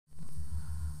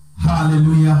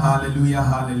Hallelujah, hallelujah,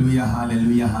 hallelujah,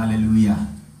 hallelujah, hallelujah.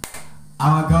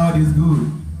 Our God is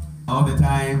good. All the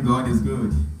time, God is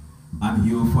good. And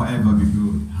He will forever be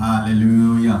good.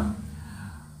 Hallelujah.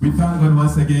 We thank God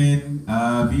once again,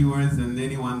 viewers and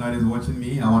anyone that is watching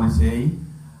me. I want to say,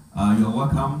 you're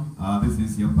welcome. This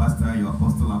is your pastor, your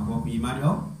apostle, Apostle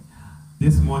Emmanuel.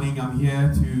 This morning, I'm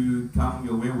here to come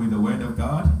your way with the word of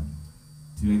God,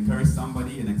 to encourage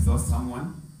somebody and exhort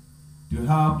someone, to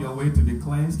help your way to be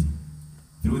cleansed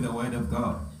through the word of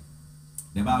God.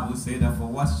 The Bible says that for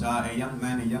what shall a young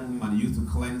man, a young woman use to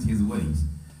cleanse his ways?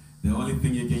 The only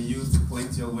thing you can use to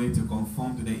cleanse your way to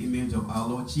conform to the image of our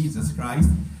Lord Jesus Christ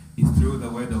is through the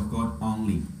word of God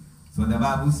only. So the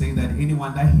Bible says that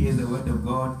anyone that hears the word of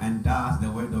God and does the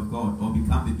word of God, or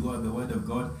becomes the doer of the word of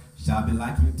God, shall be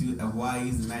likened to a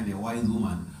wise man, a wise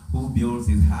woman, who builds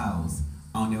his house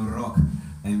on a rock.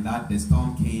 And that the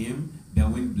storm came, the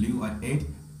wind blew at it,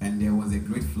 and there was a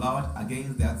great flood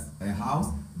against that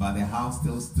house, but the house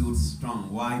still stood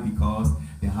strong. Why? Because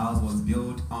the house was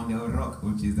built on the rock,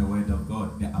 which is the word of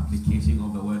God, the application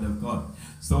of the word of God.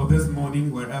 So this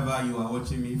morning, wherever you are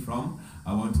watching me from,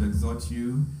 I want to exhort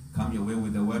you, come your way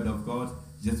with the word of God,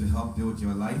 just to help build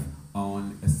your life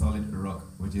on a solid rock,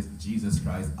 which is Jesus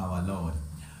Christ our Lord.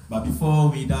 But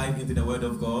before we dive into the word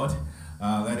of God,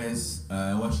 let us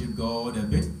worship God a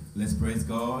bit. Let's praise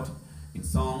God in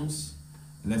songs.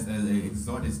 Let's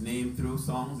exalt his name through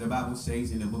songs. The Bible says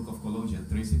in the book of Colossians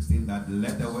 3:16 that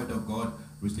let the word of God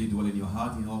richly dwell in your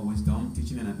heart in all wisdom,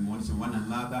 teaching and admonishing one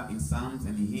another in psalms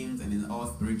and in hymns and in all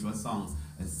spiritual songs,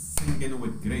 and singing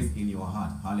with grace in your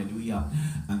heart. Hallelujah.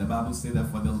 And the Bible says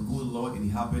that for the good Lord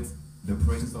inhabits the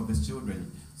praises of his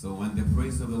children. So when the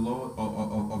praise of the Lord,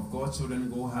 of God's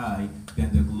children go high, then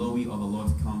the glory of the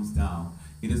Lord comes down.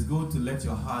 It is good to let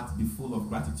your heart be full of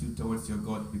gratitude towards your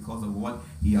God because of what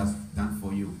he has done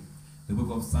for you. The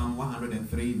book of Psalm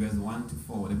 103 verse 1 to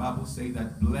 4. The Bible says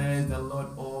that, bless the Lord,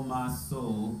 O my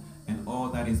soul, and all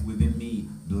that is within me.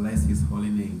 Bless his holy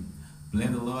name. Bless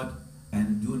the Lord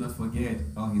and do not forget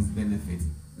all his benefits.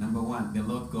 Number one, the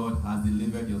Lord God has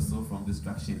delivered your soul from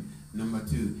destruction. Number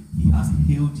two, he has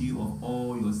healed you of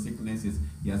all your sicknesses.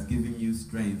 He has given you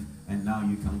strength. And now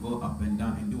you can go up and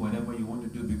down and do whatever you want to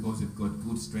do because you've got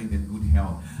good strength and good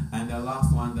health. And the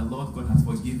last one, the Lord God has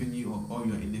forgiven you of all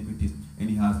your iniquities. And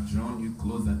he has drawn you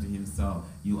closer to himself.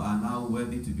 You are now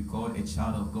worthy to be called a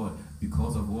child of God.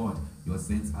 Because of what? Your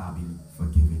sins have been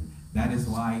forgiven. That is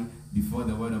why before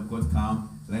the word of God comes,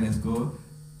 let us go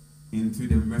into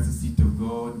the mercy seat of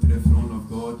God, to the throne of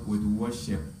God with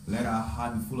worship. Let our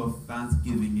heart be full of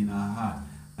thanksgiving in our heart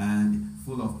and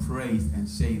full of praise, and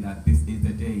say that this is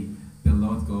the day the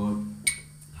Lord God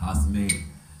has made.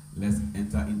 Let's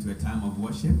enter into a time of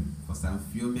worship for some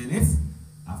few minutes,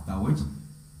 after which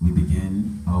we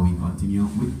begin or we continue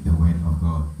with the word of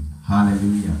God.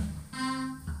 Hallelujah.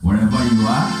 Wherever you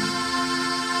are,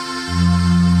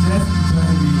 just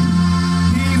join me.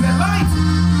 He is the light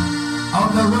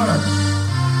of the world,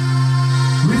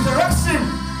 resurrection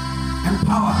and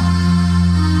power.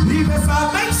 He is the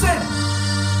salvation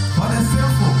for the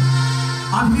sinful,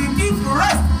 and he gives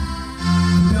rest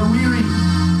to the weary.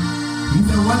 He's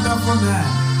a wonderful man,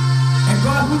 a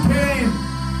God who came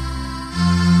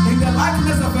in the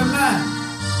likeness of a man,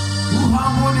 who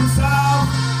humbled himself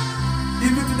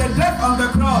even to the death on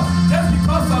the cross, just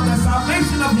because of the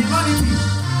salvation of humanity.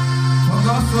 For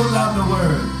God so loved the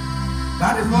world.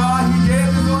 That is why he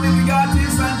gave his only begotten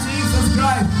Son, Jesus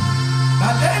Christ,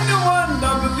 that anyone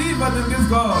that believeth in this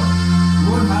God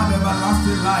would have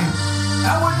everlasting life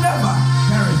and would never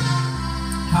perish.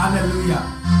 Hallelujah.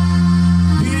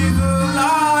 He is the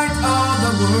light of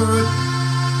the world,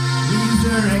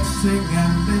 resurrection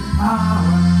and the power.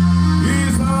 He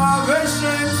is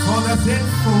salvation for the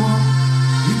sinful.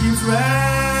 He gives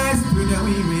rest to the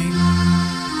weary.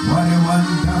 What a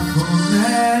wonderful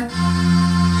man.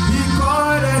 He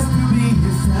called us to be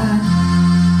his son.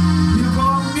 He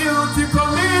commune to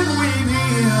commune with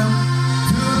him,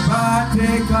 to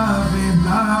partake of his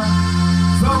love.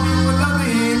 So we will love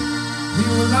him, we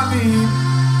will love him,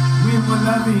 we will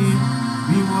love him,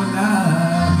 we will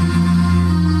love him.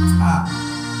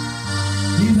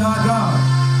 He's our God.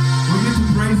 We need to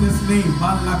praise his name.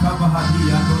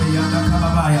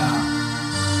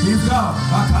 He's God.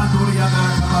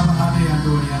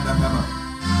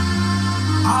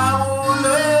 I will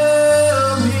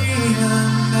love him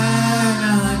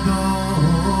and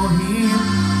adore him.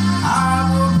 I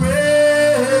will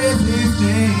praise his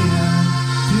name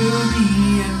till the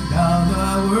end of the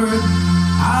world.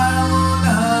 I will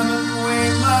love him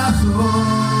with my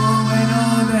soul and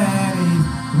all that is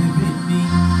within me.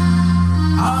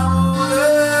 I will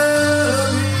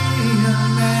love him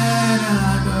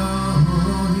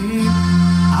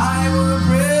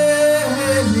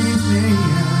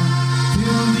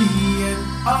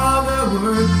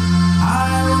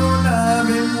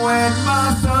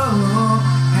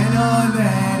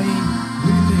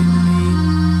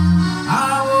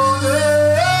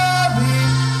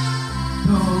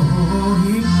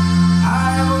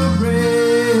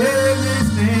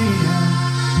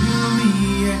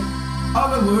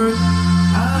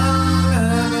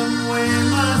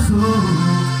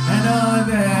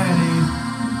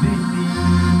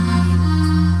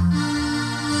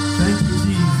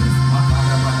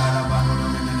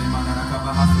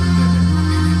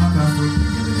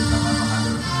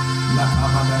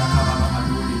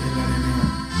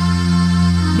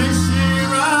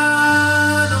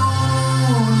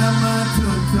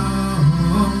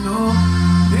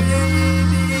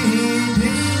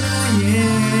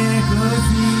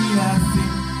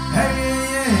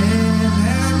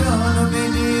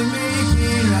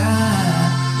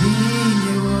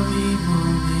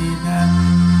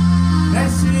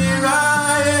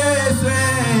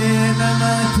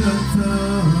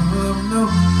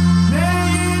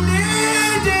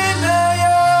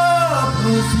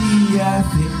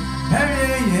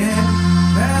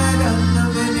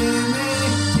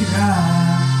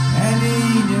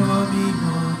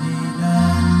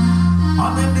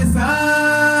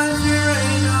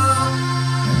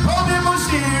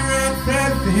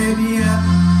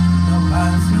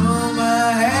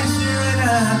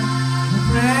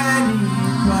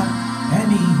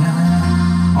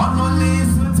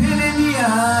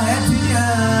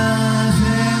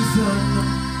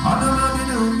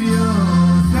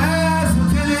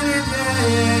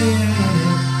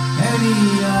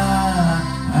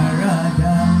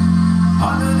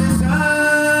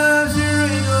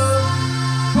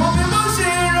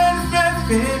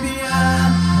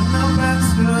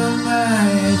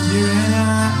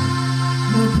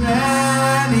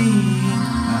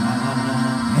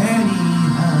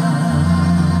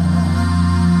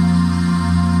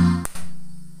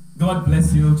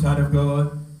child of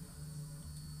God,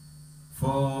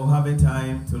 for having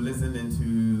time to listen and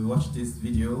to watch this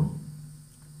video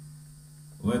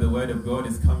where the word of God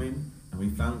is coming. And we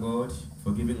thank God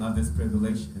for giving us this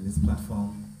privilege and this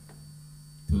platform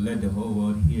to let the whole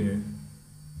world hear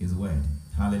his word.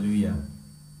 Hallelujah.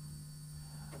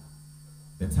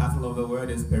 The title of the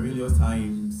word is Perilous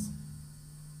Times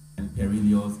and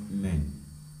Perilous Men.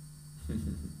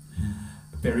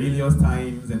 Perilous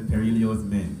times and perilous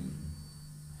men.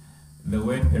 The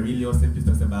word perilous simply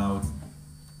talks about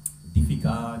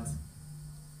difficult,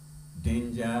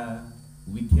 danger,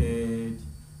 wicked,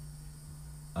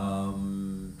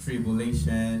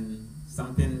 tribulation,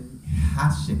 something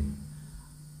hardship,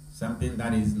 something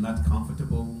that is not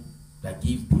comfortable, that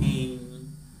gives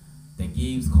pain, that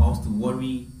gives cause to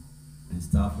worry, and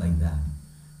stuff like that.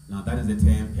 Now that is the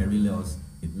term perilous.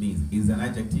 It means it's an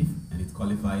adjective and it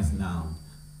qualifies noun.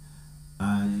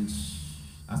 And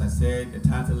as I said, the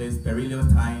title is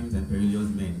Perilous Times and Perilous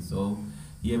Men. So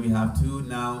here we have two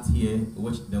nouns here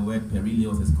which the word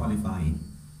perilous is qualifying.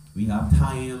 We have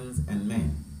times and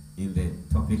men in the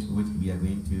topic which we are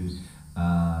going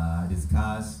to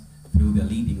discuss through the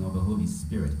leading of the Holy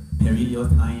Spirit.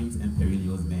 Perilous times and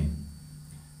perilous men.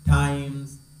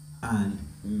 Times and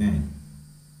men.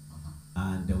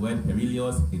 And the word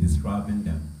perilous is describing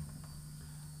them.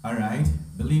 Alright,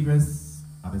 believers,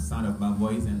 at the sound of my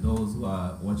voice and those who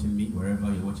are watching me,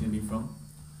 wherever you're watching me from,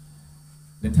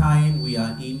 the time we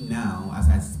are in now, as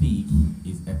I speak,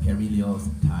 is a perilous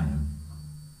time.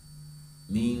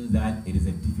 Means that it is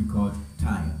a difficult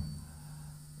time.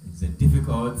 It's a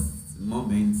difficult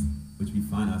moment which we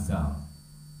find ourselves.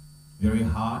 Very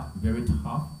hard, very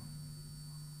tough.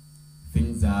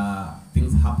 Things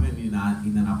happen in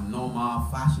an abnormal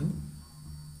fashion.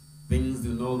 Things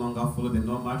do no longer follow the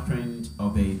normal trend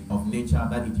of nature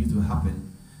that it used to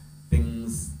happen.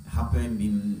 Things happen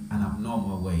in an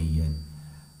abnormal way, and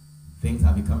things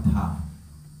have become tough.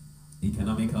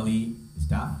 Economically, it's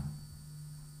tough.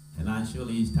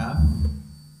 Financially, it's tough.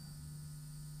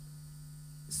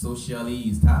 Socially,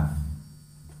 it's tough.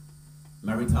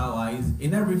 Marital-wise,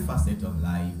 in every facet of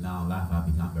life now, life has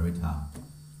become very tough.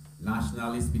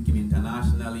 Nationally speaking,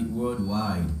 internationally,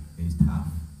 worldwide, it's tough.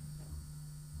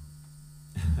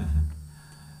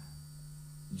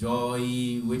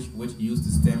 Joy which used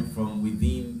to stem from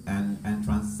within and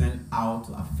transcend out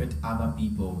to affect other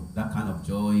people, that kind of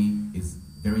joy is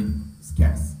very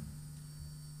scarce.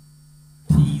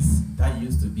 Peace that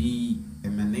used to be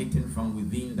emanating from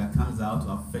within that comes out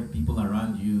to affect people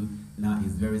around you now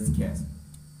is very scarce.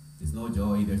 There's no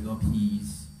joy, there's no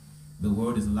peace. The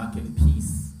world is lacking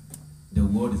peace. The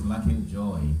world is lacking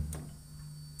joy.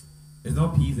 There's no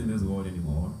peace in this world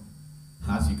anymore.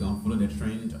 As you can follow the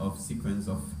trend of sequence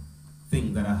of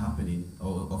things that are happening,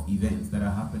 or of events that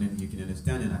are happening, you can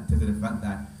understand and attest to the fact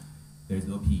that there is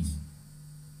no peace.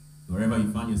 Wherever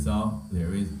you find yourself,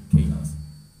 there is chaos,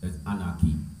 there's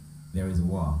anarchy, there is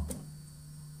war.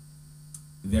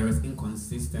 There is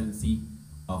inconsistency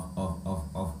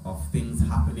of things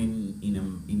happening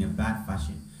in a bad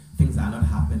fashion. Things are not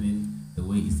happening the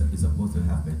way it's supposed to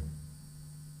happen.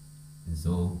 And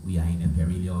so we are in a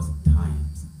perilous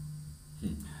times.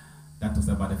 That talks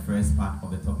about the first part of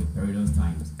the topic, perilous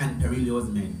times and perilous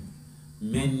men.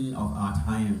 Men of our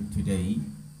time today,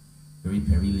 very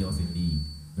perilous indeed,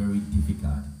 very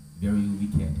difficult, very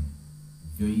wicked,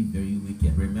 very, very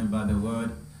wicked. Remember the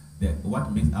word,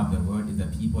 what makes up the word is the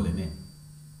people in it.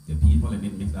 The people in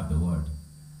it makes up the word.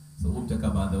 So when we talk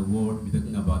about the world, we're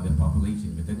talking about the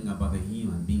population, we're talking about the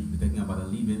human being, we're talking about the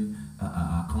living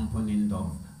component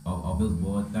of this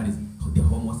world, that is the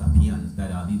Homo sapiens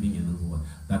that are living in this world,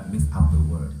 that makes up the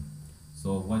word.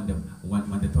 So when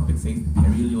the topic says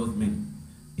perilous men,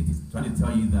 it is trying to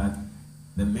tell you that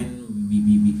the men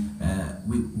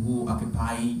who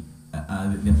occupy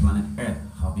the planet Earth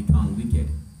have become wicked,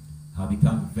 have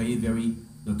become very, very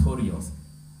notorious,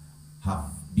 have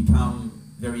become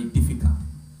very difficult.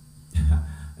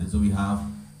 And so we have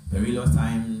perilous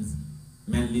times,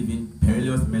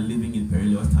 perilous men living in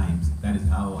perilous times. That is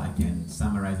how I can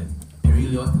summarize it.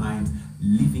 Perilous times,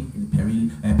 living in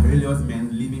perilous men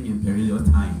living in perilous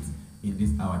times in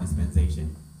this our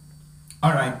dispensation.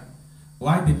 All right,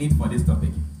 why the need for this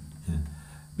topic?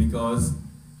 Because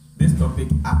this topic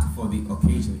apt for the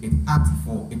occasion.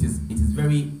 It is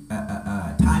very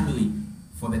timely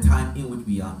for the time in which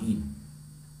we are in.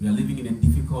 We are living in a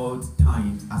difficult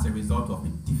times as a result of the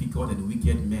difficult and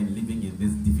wicked men living in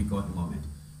this difficult moment.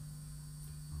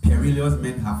 Perilous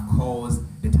men have caused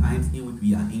the times in which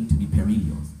we are in to be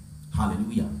perilous.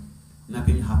 Hallelujah.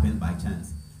 Nothing happened by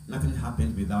chance. Nothing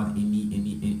happened without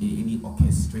any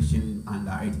orchestration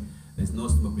under it. There's no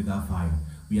smoke without fire.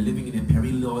 We are living in a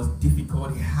perilous,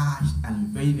 difficult, harsh, and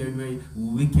very, very, very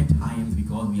wicked times,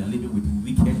 because we are living with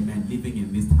wicked men living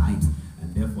in these times.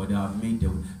 And therefore, they have made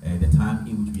the time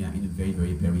in which we are in very,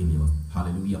 very perilous.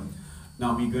 Hallelujah.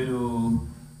 Now, we're going to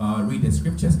read the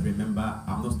scriptures. Remember,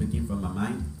 I'm not speaking from my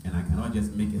mind, and I cannot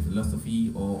just make a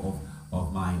philosophy or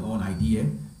of my own idea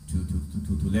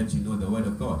to let you know the word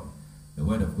of God. The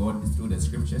word of God is through the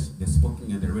scriptures, the spoken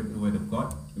and the written word of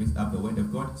God, mixed up the word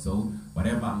of God. So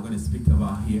whatever I'm going to speak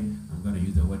about here, I'm going to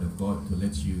use the word of God to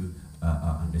let you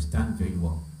understand very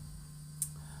well.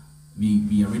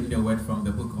 We are reading the word from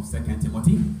the book of 2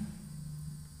 Timothy,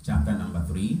 chapter number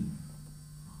 3,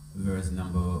 verse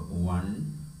number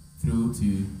 1 through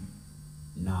to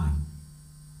 9.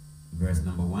 Verse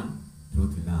number 1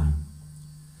 through to 9.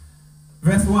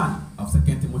 Verse 1 of 2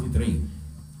 Timothy 3.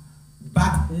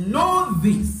 But know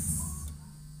this,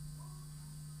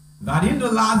 that in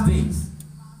the last days,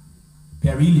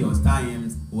 perilous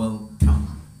times will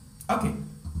come. Okay,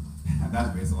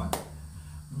 that's verse 1.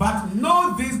 But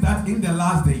know this, that in the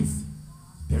last days,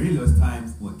 perilous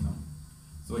times will come.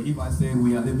 So if I say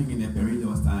we are living in a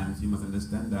perilous times, you must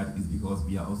understand that it's because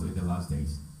we are also in the last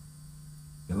days.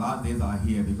 The last days are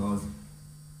here because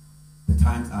the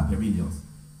times are perilous.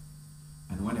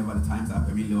 And whenever the times are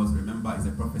perilous, remember it's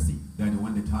a prophecy that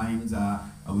when the times are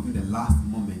within the last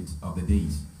moment of the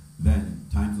days, then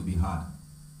times will be hard.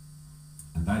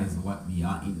 And that is what we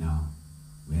are in now.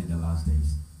 We're in the last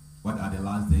days. What are the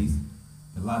last days?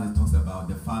 The last days talks about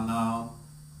the final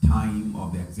time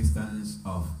of the existence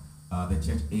of the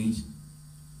church age,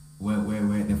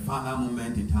 where the final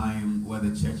moment in time where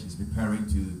the church is preparing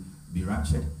to be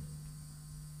raptured,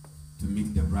 to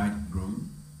meet the bridegroom.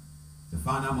 The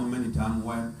final moment in time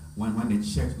when the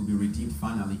church will be redeemed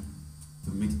finally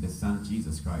to meet the Son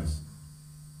Jesus Christ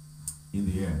in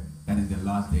the air. That is the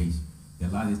last days. The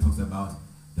last days talks about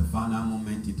the final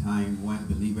moment in time when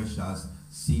believers shall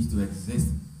cease to exist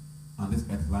on this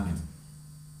earth planet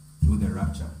through the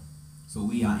rapture. So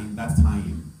we are in that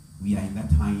time. We are in that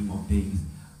time of days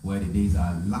where the days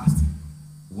are last,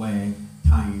 where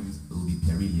times will be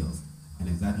perilous. And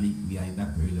exactly we are in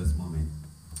that perilous moment.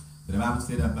 The Bible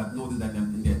said that, but notice that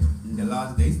in the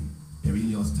last days,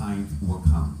 perilous times will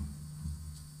come.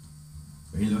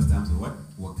 Perilous times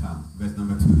will come. Verse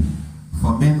number 2.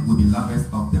 For men will be lovers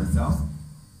of themselves,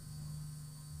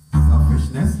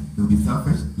 selfishness, they will be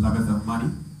selfish, lovers of money,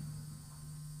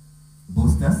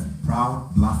 boasters,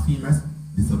 proud, blasphemers,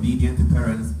 disobedient to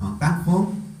parents,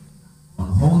 unthankful,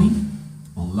 unholy,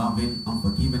 unloving,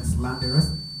 unforgiving,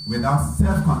 slanderous, without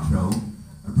self-control,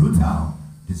 brutal,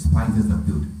 despisers of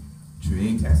good,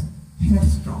 traitors,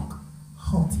 headstrong,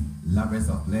 haughty, lovers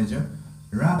of pleasure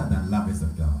rather than lovers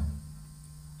of God,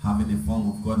 having a form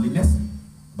of godliness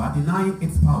but denying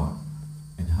its power,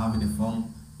 and having a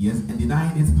form, and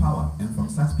denying its power, and from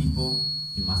such people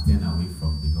you must turn away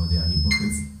from, because they are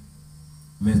hypocrites.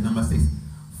 Verse number 6.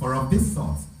 For of this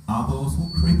sort are those who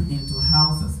creep into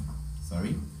houses.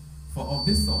 For of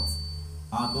this sort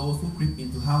are those who creep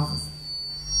into houses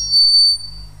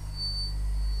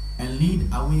and lead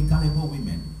away gullible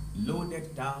women,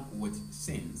 loaded down with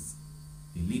sins.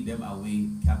 They lead them away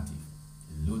captive,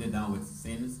 and loaded down with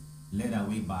sins, led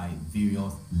away by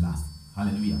various lusts.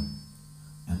 Hallelujah.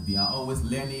 And they are always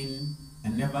learning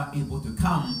and never able to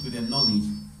come to the knowledge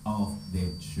of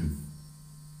the truth.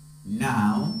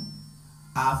 Now,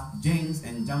 as James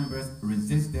and Jambres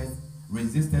resisted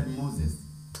Moses,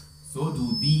 so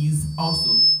do these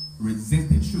also resist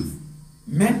the truth.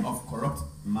 Men of corrupt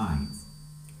minds,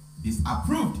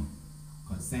 disapproved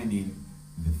concerning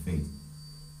the faith.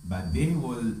 But they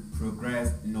will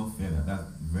progress no further. That's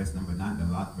verse number 9, the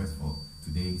last verse for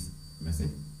today's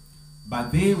message.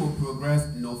 But they will progress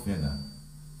no further,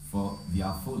 for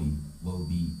their folly will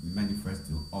be manifest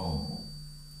to all.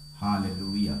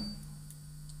 Hallelujah.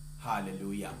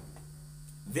 Hallelujah.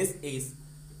 This is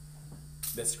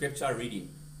the scripture reading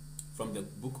from the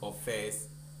book of 2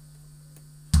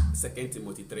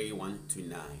 Timothy 3, 1 to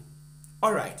 9.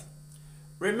 All right.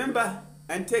 Remember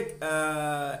and take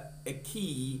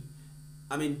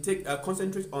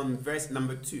concentrate on verse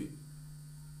number 2.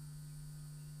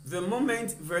 The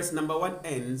moment verse number 1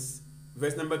 ends,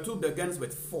 verse number 2 begins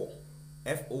with 4,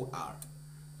 F-O-R.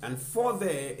 And 4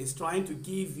 there is trying to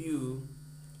give you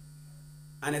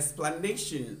an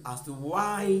explanation as to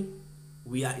why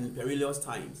we are in perilous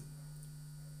times.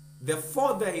 The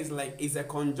 4 there is a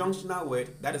conjunctional word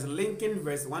that is linking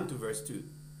verse 1 to verse 2.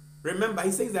 Remember,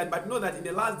 he says that, but know that in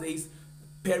the last days,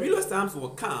 perilous times will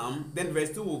come, then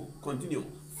verse 2 will continue.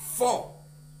 4.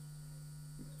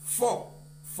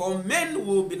 For men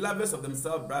will be lovers of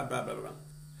themselves, blah, blah, blah, blah.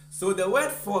 So the word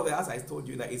for, as I told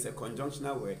you, that is a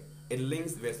conjunctional word. It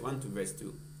links verse 1 to verse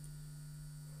 2.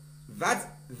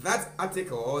 That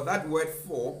article or that word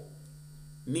for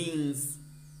means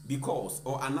because,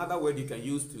 or another word you can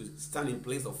use to stand in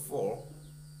place of for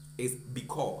is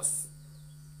because.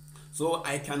 So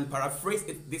I can paraphrase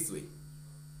it this way,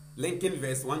 linking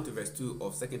verse 1 to verse 2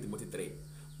 of 2 Timothy 3.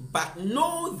 But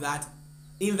know that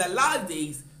in the last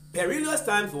days perilous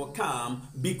times will come,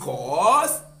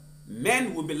 because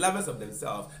men will be lovers of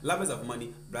themselves, lovers of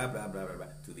money, blah blah blah blah blah,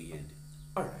 to the end.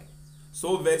 All right.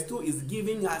 So verse 2 is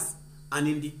giving us an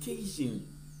indication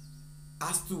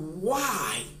as to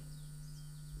why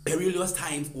perilous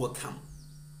times will come,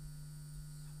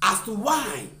 as to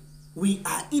why we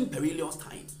are in perilous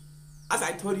times. As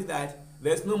I told you that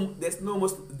there is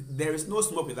no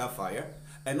smoke without fire,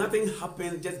 and nothing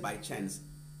happens just by chance.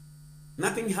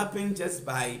 Nothing happens just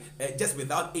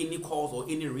without any cause or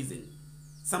any reason.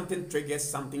 Something triggers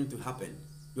something to happen.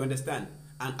 You understand?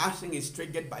 An action is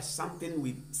triggered by something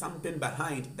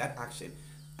behind that action,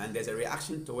 and there's a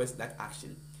reaction towards that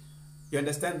action. You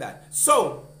understand that?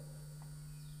 So,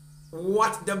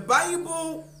 what the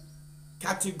Bible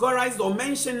categorizes or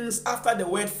mentions after the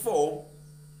word for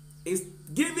is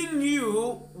giving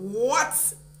you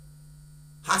what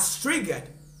has triggered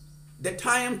the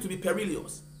time to be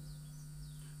perilous.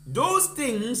 Those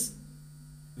things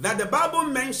that the Bible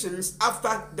mentions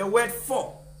after the word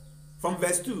for, from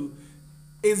verse 2,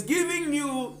 is giving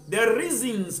you the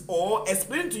reasons or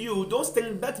explaining to you those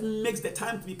things that makes the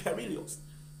time to be perilous.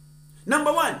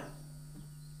 Number one,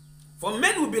 for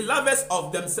men will be lovers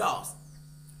of themselves.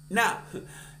 Now,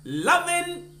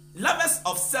 lovers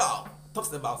of self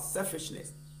talks about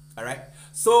selfishness. All right.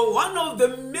 So one of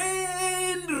the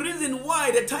main reasons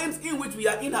why the times in which we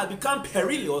are in has become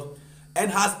perilous and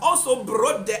has also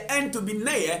brought the end to be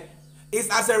near is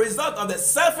as a result of the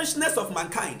selfishness of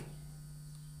mankind.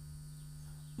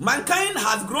 Mankind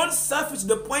has grown selfish to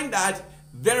the point that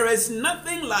there is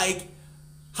nothing like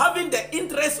having the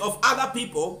interest of other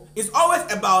people. It's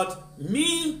always about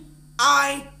me,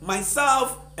 I,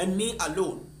 myself, and me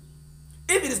alone.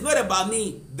 If it is not about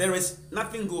me, there is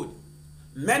nothing good.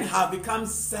 Men have become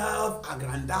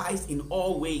self-aggrandized in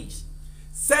all ways,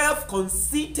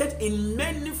 self-conceited in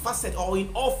many facets or in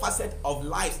all facets of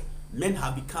life. Men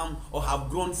have become or have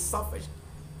grown selfish.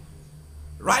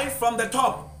 Right from the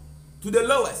top to the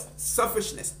lowest,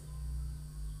 selfishness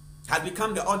has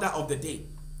become the order of the day.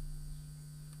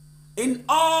 In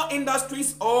all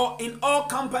industries or in all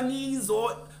companies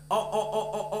or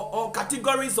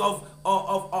categories of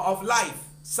life,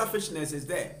 selfishness is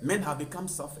there. Men have become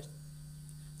selfish.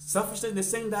 Selfishness is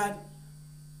saying that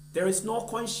there is no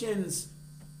conscience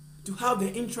to have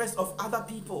the interest of other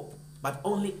people, but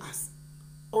only us.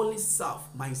 Only self,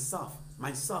 myself,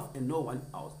 and no one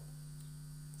else.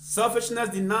 Selfishness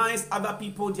denies other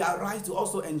people their right to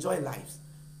also enjoy lives.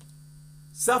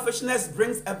 Selfishness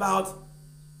brings about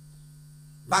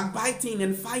backbiting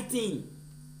and fighting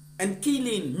and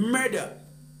killing, murder.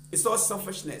 It's all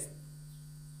selfishness.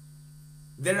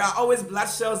 There are always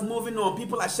bloodshells moving on.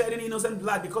 People are shedding innocent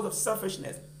blood because of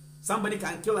selfishness. Somebody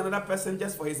can kill another person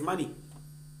just for his money.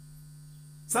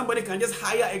 Somebody can just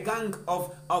hire a gang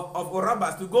of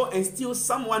robbers to go and steal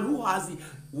someone who has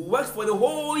worked for the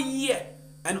whole year,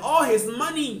 and all his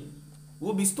money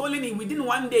will be stolen within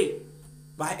one day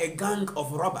by a gang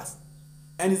of robbers.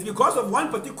 And it's because of one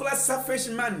particular selfish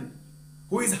man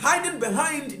who is hiding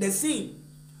behind the scene,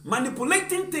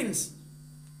 manipulating things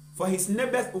for his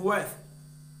neighbor's worth,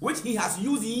 which he has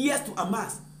used years to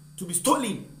amass, to be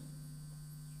stolen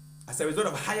as a result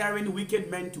of hiring wicked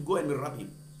men to go and rob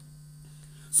him.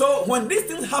 So when these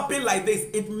things happen like this,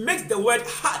 it makes the world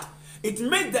hard. It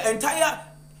makes the entire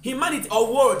humanity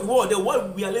or world, the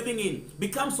world we are living in,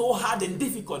 become so hard and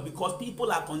difficult because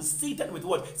people are conceited with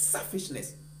what?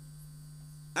 Selfishness.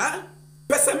 Huh?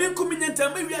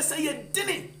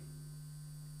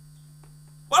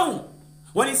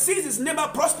 When he sees his neighbor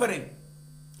prospering,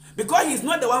 because he's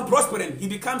not the one prospering, he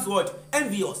becomes what?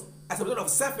 Envious as a result of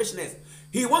selfishness.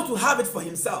 He wants to have it for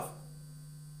himself.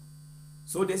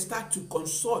 So they start to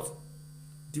consult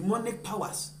demonic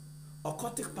powers,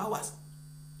 occultic powers,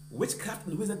 witchcraft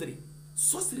and wizardry,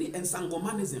 sorcery and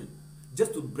sangomanism,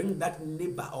 just to bring that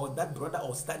neighbor or that brother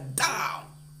or sister down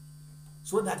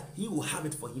so that he will have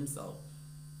it for himself.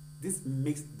 This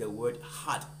makes the word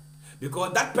hard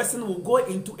because that person will go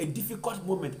into a difficult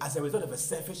moment as a result of a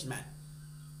selfish man.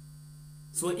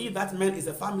 So if that man is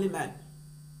a family man,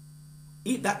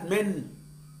 if that man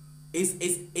is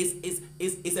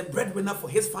a breadwinner for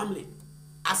his family,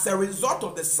 as a result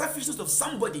of the selfishness of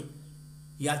somebody,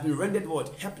 he has been rendered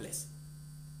what? Helpless.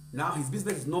 Now his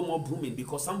business is no more booming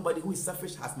because somebody who is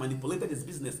selfish has manipulated his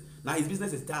business. Now his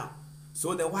business is down.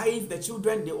 So the wife, the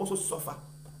children, they also suffer.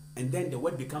 And then the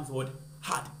word becomes what?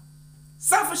 Hard.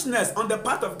 Selfishness on the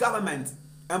part of government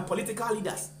and political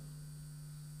leaders.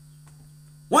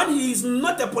 When he is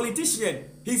not a politician,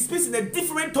 he speaks in a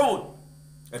different tone.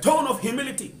 A tone of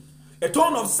humility. A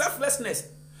tone of selflessness.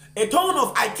 A tone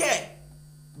of I care.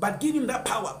 But give him that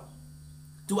power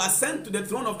to ascend to the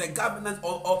throne of the government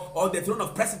or the throne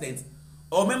of president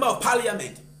or member of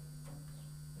parliament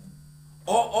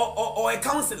or a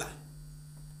councillor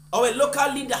or a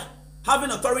local leader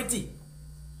having authority.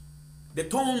 The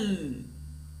tone,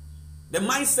 the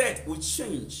mindset will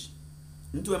change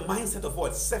into a mindset of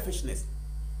what? Selfishness.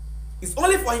 It's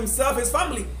only for himself, his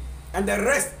family, and the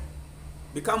rest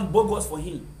become bogus for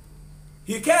him.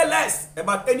 He cares less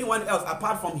about anyone else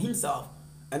apart from himself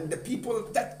and the people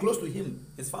that close to him,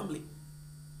 his family.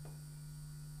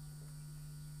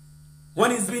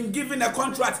 When he's been given a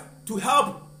contract to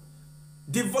help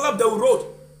develop the road,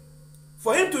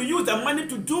 for him to use the money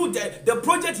to do the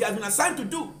project he has been assigned to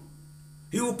do,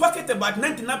 he will pocket about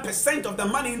 99% of the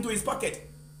money into his pocket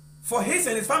for his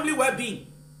and his family well-being.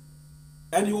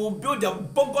 And he will build a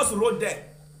bogus road there,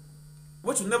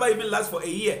 which will never even last for a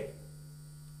year.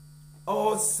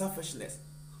 All selfishness.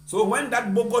 So when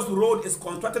that bogus road is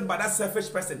constructed by that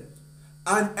selfish person,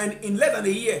 and in less than a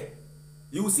year,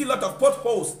 you will see a lot of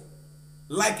potholes,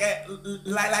 like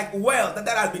well that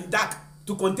has been dug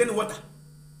to contain water.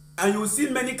 And you will see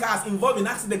many cars involved in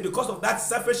accident because of that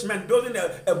selfish man building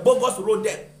a bogus road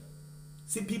there.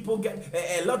 See people get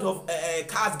a lot of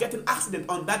cars getting accident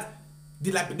on that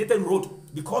dilapidated road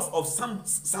because of some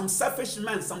selfish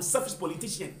man, some selfish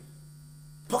politician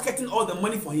pocketing all the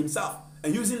money for himself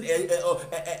and using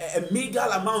a meager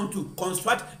amount to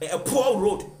construct a poor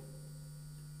road.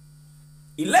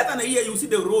 In less than a year, you see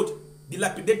the road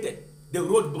dilapidated, the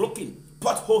road broken,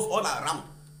 potholes all around,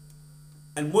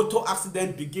 and motor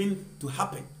accidents begin to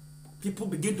happen. People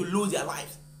begin to lose their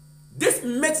lives. This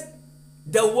makes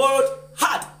the world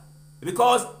hard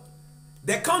because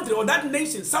the country or that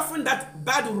nation suffering that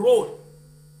bad road,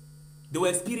 they will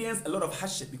experience a lot of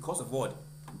hardship because of what?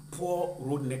 Poor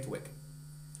road network.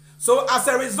 So as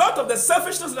a result of the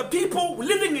selfishness of the people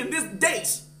living in these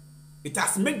days, it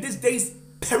has made these days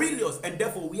perilous, and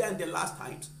therefore we are in the last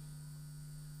times.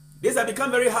 These have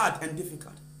become very hard and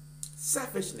difficult.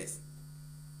 Selfishness.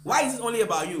 Why is it only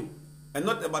about you and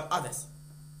not about others?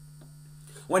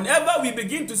 Whenever we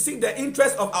begin to seek the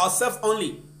interest of ourselves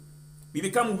only, we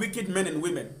become wicked men and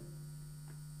women.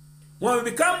 When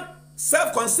we become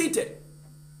self-conceited,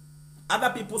 other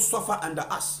people suffer under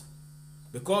us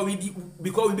because we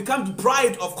become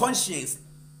deprived of conscience,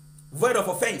 void of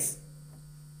offense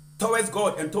towards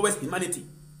God and towards humanity.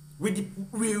 We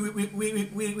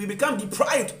become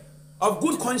deprived of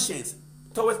good conscience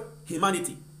towards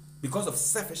humanity because of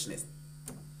selfishness.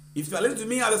 If you are listening to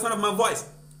me at the sound of my voice,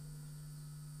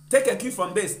 take a cue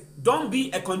from this. Don't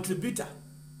be a contributor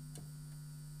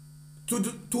to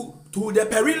the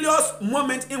perilous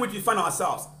moment in which we find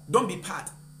ourselves. Don't be part.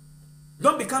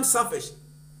 Don't become selfish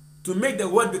to make the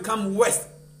world become worse.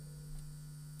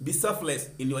 Be selfless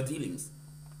in your dealings.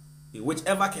 In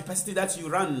whichever capacity that you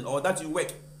run or that you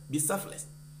work, be selfless.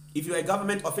 If you're a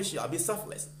government official, be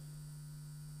selfless.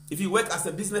 If you work as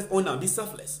a business owner, be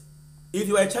selfless. If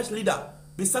you're a church leader,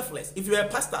 be selfless. If you're a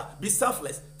pastor, be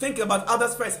selfless. Think about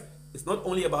others first. It's not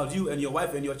only about you and your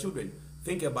wife and your children.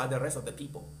 Think about the rest of the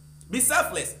people. Be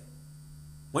selfless.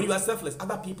 When you are selfless,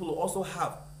 other people will also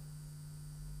have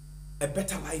a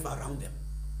better life around them.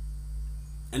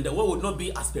 And the world will not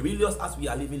be as perilous as we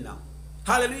are living now.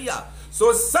 Hallelujah.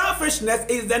 So selfishness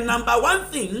is the number one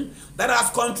thing that has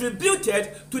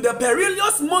contributed to the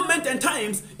perilous moment and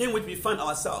times in which we find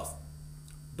ourselves.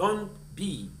 Don't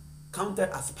be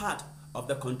counted as part of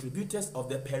the contributors of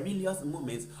the perilous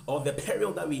moments of the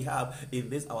peril that we have in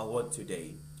this our world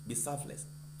today. Be selfless.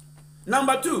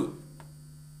 Number two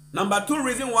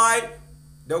reason why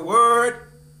the world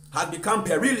has become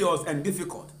perilous and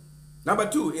difficult. Number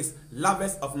two is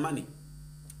lovers of money.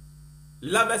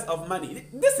 Lovers of money.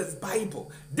 This is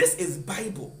Bible. This is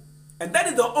Bible. And that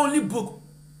is the only book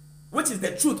which is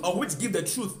the truth or which gives the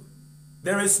truth.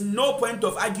 There is no point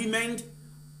of argument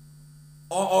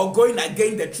or going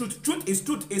against the truth. Truth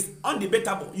is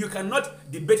undebatable. You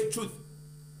cannot debate truth.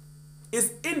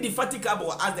 It's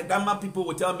indefatigable, as the grammar people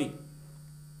will tell me.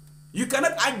 You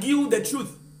cannot argue the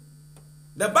truth.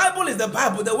 The Bible is the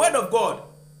Bible, the word of God.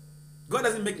 God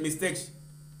doesn't make mistakes.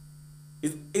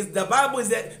 The Bible is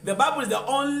the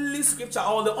only scripture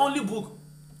or the only book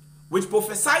which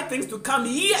prophesied things to come.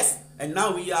 Yes, and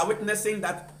now we are witnessing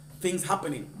that things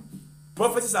happening.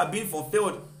 Prophecies are being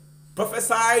fulfilled,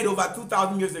 prophesied over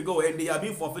 2,000 years ago, and they are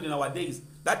being fulfilled in our days.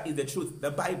 That is the truth.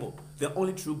 The Bible, the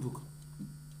only true book.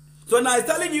 So now it's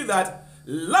telling you that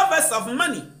lovers of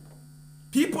money,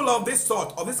 people of this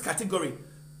sort, of this category,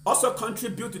 also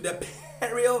contribute to the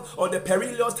peril or the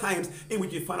perilous times in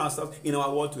which we find ourselves in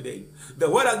our world today. The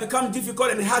world has become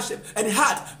difficult and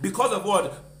hard because of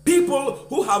what? People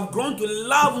who have grown to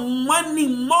love money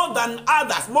more than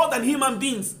others, more than human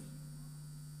beings.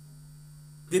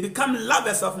 They become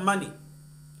lovers of money.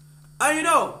 And you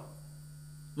know,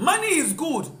 money is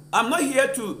good. I'm not here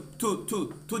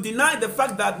to deny the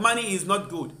fact that money is not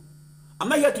good. I'm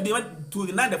not here to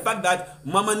deny the fact that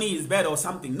money is bad or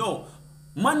something. No.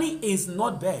 Money is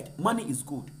not bad. Money is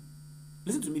good.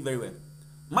 Listen to me very well.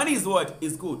 Money is what?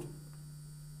 Is good.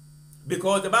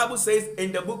 Because the Bible says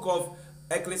in the book of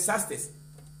Ecclesiastes,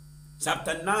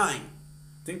 chapter 9, I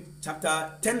think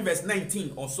chapter 10 verse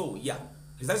 19 or so, yeah.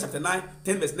 Ecclesiastes chapter 9,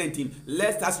 10 verse 19.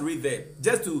 Let us read there.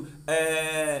 Just to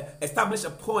establish a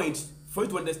point for you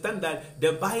to understand that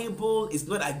the Bible is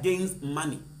not against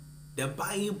money. The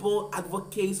Bible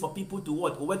advocates for people to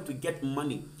what? Work to get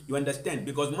money. You understand?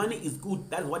 Because money is good.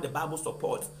 That's what the Bible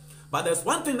supports. But there's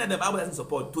one thing that the Bible doesn't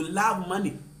support. To love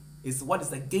money is what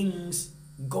is against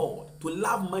God. To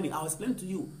love money. I'll explain to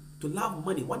you. To love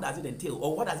money, what does it entail?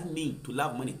 Or what does it mean to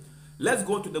love money? Let's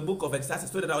go to the book of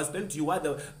Ecclesiastes so that I'll explain to you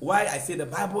why I say the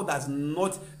Bible does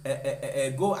not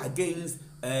go against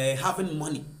having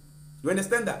money. You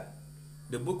understand that?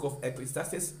 The book of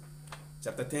Ecclesiastes,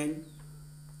 chapter 10,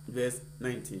 verse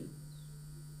 19.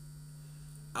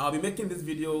 I'll be making this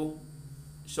video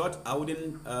short. I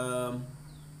wouldn't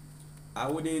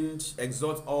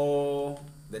exhaust all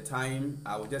the time.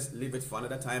 I will just leave it for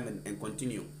another time and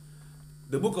continue.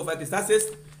 The book of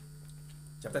Ecclesiastes,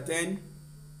 chapter 10,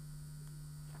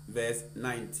 verse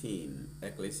 19.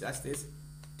 Ecclesiastes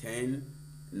 10,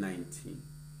 19.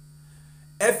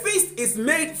 A feast is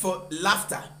made for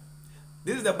laughter.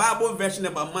 This is the Bible version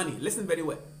about money. Listen very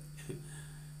well.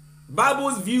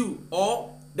 Bible's view,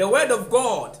 or the word of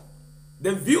God,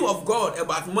 the view of God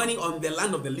about money on the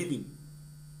land of the living.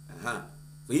 So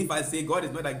if I say God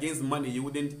is not against money, you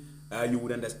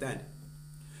would understand.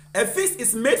 A feast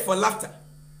is made for laughter,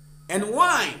 and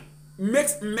wine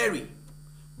makes merry,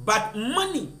 but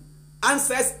money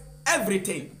answers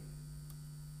everything.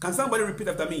 Can somebody repeat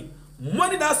after me?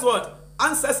 Money, that's what?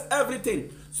 Answers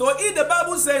everything. So if the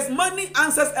Bible says money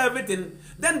answers everything,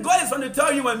 then God is trying to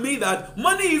tell you and me that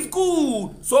money is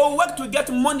good. So work to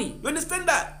get money. You understand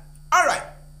that? All right.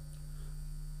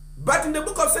 But in the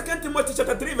book of 2 Timothy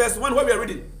chapter 3 verse 1, where we are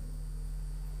reading,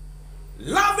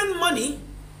 loving money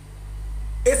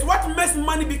is what makes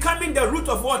money becoming the root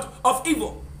of what? Of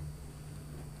evil.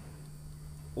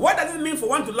 What does it mean for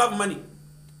one to love money?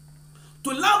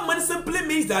 To love money simply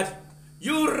means that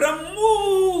you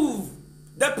remove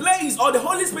the place or the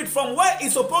Holy Spirit from where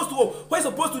it's supposed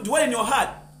to dwell in your heart,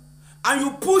 and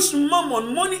you push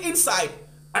money inside,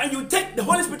 and you take the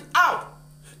Holy Spirit out.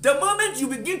 The moment you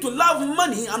begin to love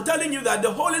money, I'm telling you that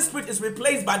the Holy Spirit is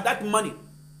replaced by that money.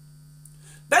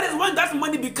 That is when that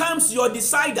money becomes your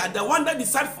decider, the one that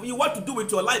decides for you what to do with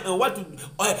your life and what to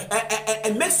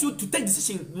and makes you to take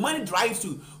decisions. Money drives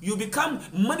you.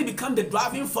 Money becomes the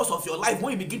driving force of your life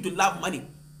when you begin to love money.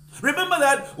 Remember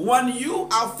that when you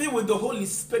are filled with the Holy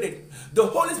Spirit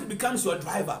becomes your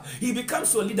driver. He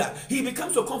becomes your leader. He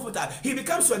becomes your comforter. He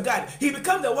becomes your guide. He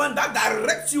becomes the one that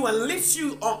directs you and leads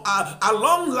you on a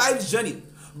long life journey.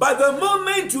 But the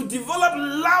moment you develop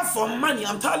love for money,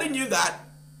 I'm telling you that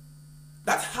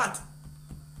heart,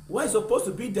 where it's supposed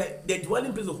to be the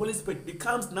dwelling place of the Holy Spirit,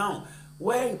 becomes now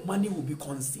where money will be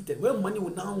conceited, where money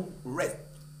will now rest.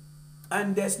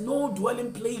 And there's no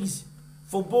dwelling place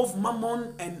for both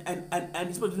mammon and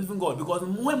the Spirit of the living God. Because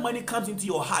when money comes into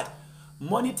your heart,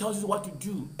 money tells you what to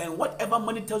do. And whatever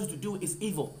money tells you to do is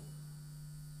evil.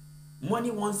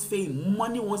 Money wants fame.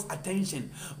 Money wants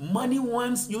attention. Money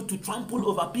wants you to trample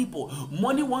over people.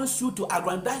 Money wants you to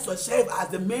aggrandize yourself as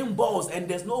the main boss and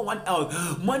there's no one else.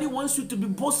 Money wants you to be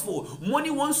boastful. Money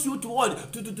wants you to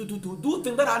what? To do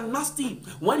things that are nasty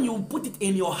when you put it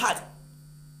in your heart.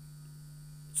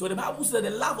 So the Bible says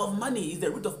the love of money is the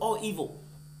root of all evil.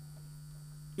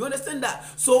 You understand that?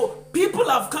 So people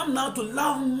have come now to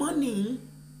love money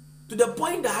to the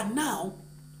point that now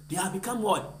they have become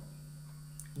what?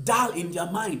 Dull in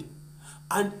their mind.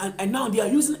 And now they are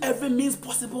using every means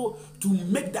possible to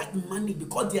make that money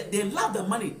because they love the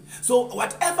money. So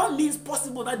whatever means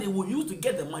possible that they will use to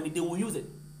get the money, they will use it.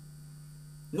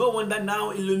 No wonder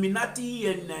now Illuminati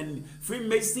and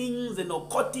Freemasons and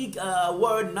occultic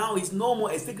world now is no more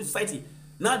a secret society.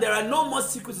 Now there are no more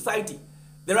secret society.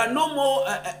 There are no more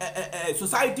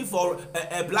society for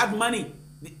blood money.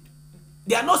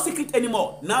 They are not secret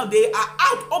anymore. Now they are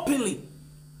out openly,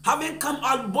 having come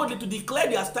out boldly to declare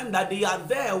their stand that they are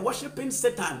there worshiping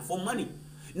Satan for money.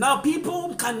 Now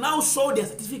people can now show their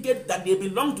certificate that they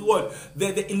belong to what?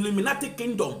 The Illuminati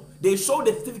kingdom. They show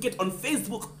the certificate on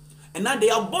Facebook. And now they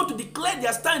are bold to declare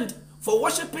their stand for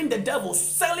worshiping the devil,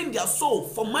 selling their soul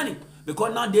for money.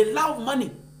 Because now they love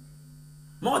money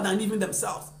more than even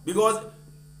themselves. Because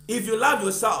if you love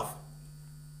yourself,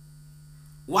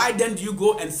 why then do you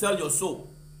go and sell your soul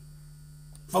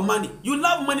for money? You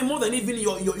love money more than even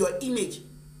your image.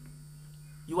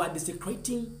 You are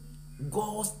desecrating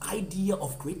God's idea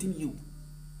of creating you.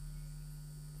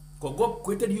 Because God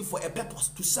created you for a purpose,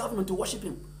 to serve Him and to worship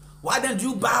Him. Why then do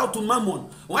you bow to Mammon?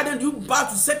 Why then do you bow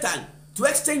to Satan to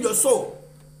exchange your soul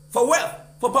for wealth,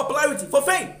 for popularity, for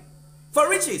fame, for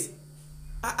riches?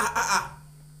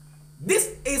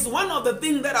 This is one of the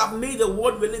things that have made the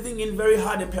world we're living in very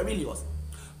hard and perilous.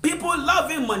 People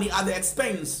loving money at the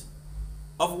expense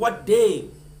of what they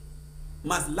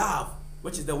must love,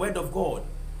 which is the word of God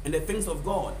and the things of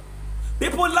God.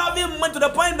 People loving money to the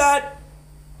point that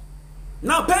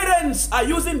now parents are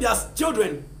using their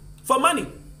children for money.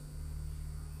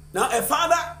 Now a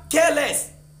father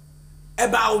careless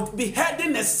about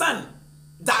beheading a son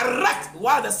direct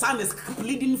while the son is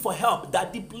pleading for help.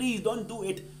 Daddy, please don't do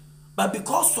it. But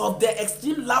because of their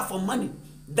extreme love for money,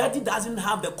 daddy doesn't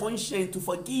have the conscience to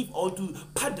forgive or to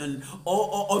pardon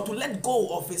or to let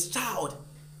go of his child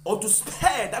or to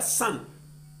spare that son.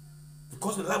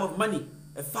 Because of the love of money,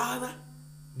 a father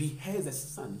beheads a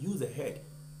son, use a head,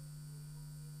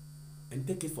 and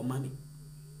take it for money.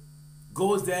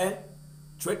 Goes there,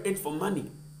 trade it for money,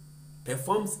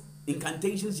 performs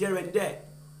incantations here and there.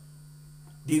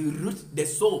 They root the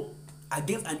soul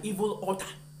against an evil altar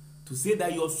to say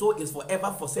that your soul is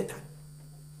forever for Satan.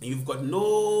 And you've got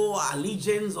no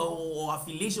allegiance or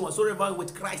affiliation whatsoever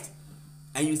with Christ.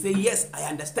 And you say, yes, I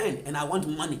understand and I want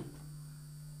money.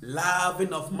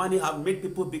 Loving of money have made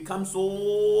people become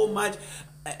so much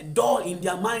dull in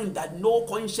their mind that no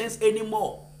conscience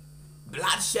anymore.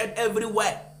 Bloodshed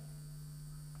everywhere.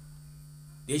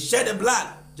 They shed the blood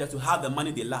just to have the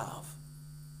money they love.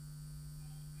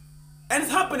 And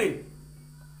it's happening.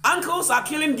 Uncles are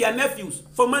killing their nephews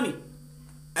for money.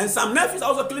 And some nephews are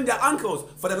also killing their uncles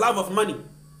for the love of money.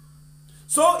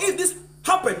 So if this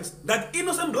happens, that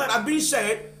innocent blood are being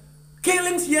shed,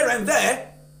 killings here and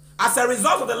there, as a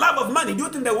result of the love of money, do you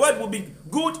think the word will be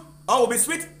good or will be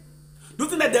sweet? Do you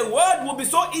think that the word will be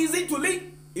so easy to live?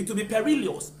 It will be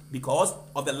perilous because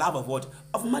of the love of what?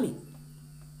 Of money.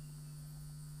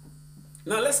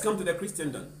 Now let's come to the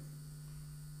Christendom.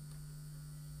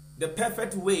 The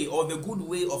perfect way or the good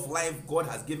way of life God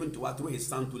has given to us through His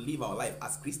Son to live our life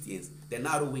as Christians, the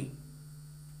narrow way.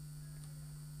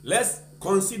 Let's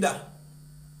consider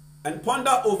and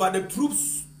ponder over the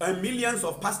troops and millions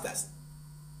of pastors.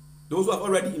 Those who have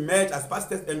already emerged as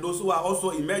pastors and those who are also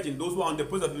emerging, those who are on the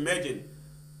process of emerging.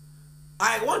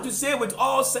 I want to say with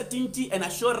all certainty and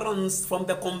assurance from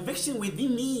the conviction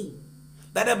within me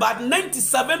that about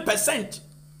 97%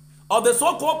 of the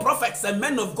so-called prophets and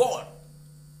men of God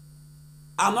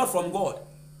are not from God.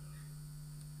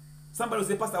 Somebody will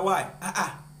say, Pastor, why?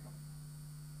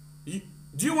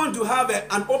 Do you want to have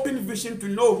an open vision to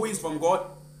know who is from God?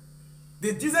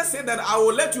 Did Jesus say that I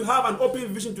will let you have an open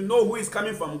vision to know who is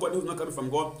coming from God and who is not coming from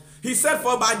God? He said,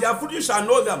 for by their fruit you shall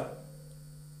know them.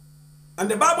 And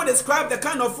the Bible describes the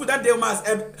kind of fruit that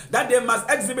they must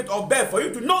exhibit or bear for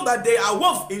you to know that they are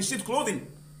wolves in sheep's clothing.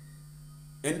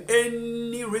 And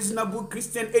any reasonable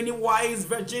Christian, any wise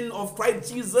virgin of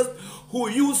Christ Jesus who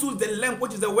uses the lamp,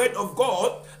 which is the word of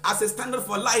God, as a standard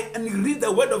for life and reads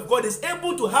the word of God is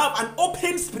able to have an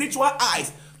open spiritual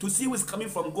eyes to see who is coming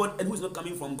from God and who is not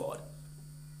coming from God.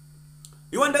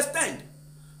 You understand?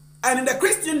 And in the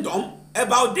Christendom,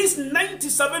 about this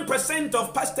 97%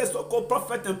 of pastors, so-called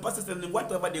prophets and pastors and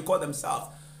whatever they call themselves,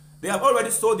 they have already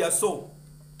sold their soul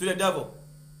to the devil.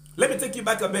 Let me take you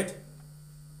back a bit.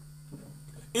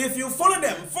 If you follow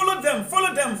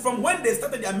them from when they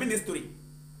started their ministry,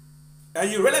 and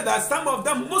you realize that some of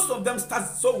them, most of them start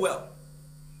so well,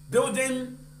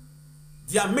 building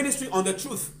their ministry on the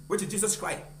truth, which is Jesus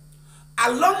Christ.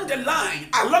 Along the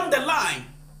line,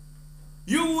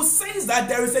 you will sense that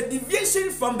there is a deviation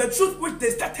from the truth which they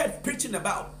started preaching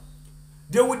about.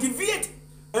 They will deviate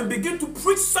and begin to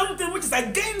preach something which is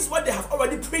against what they have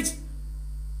already preached.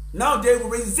 Now they will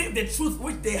receive the truth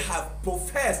which they have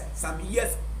professed some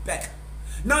years back.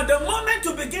 Now, the moment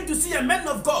you begin to see a man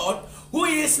of God who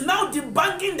is now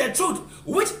debunking the truth,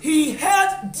 which he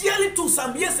held dearly to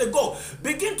some years ago,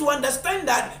 begin to understand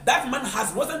that that man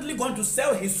has recently gone to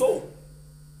sell his soul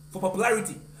for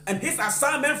popularity. And his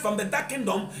assignment from the dark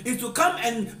kingdom is to come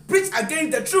and preach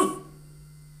against the truth.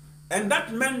 And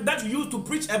that man that used to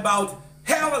preach about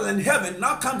hell and heaven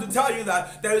now comes to tell you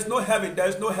that there is no heaven, there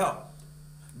is no hell.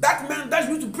 That man that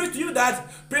used to preach to you that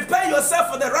prepare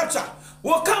yourself for the rapture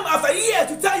will come after years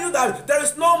to tell you that there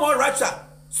is no more rapture.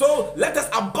 So let us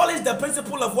abolish the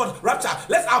principle of what? Rapture.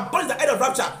 Let's abolish the idea of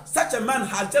rapture. Such a man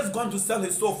has just gone to sell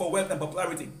his soul for wealth and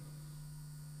popularity.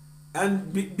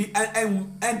 And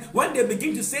when they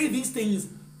begin to say these things,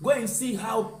 go and see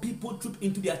how people troop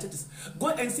into their churches. Go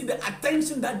and see the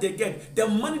attention that they get, the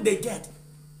money they get.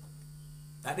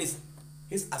 That is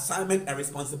his assignment and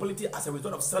responsibility as a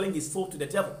result of selling his soul to the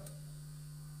devil.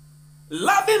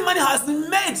 Loving money has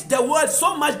made the world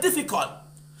so much difficult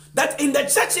that in the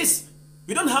churches,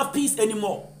 we don't have peace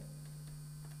anymore.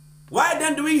 Why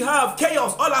then do we have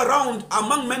chaos all around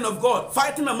among men of God,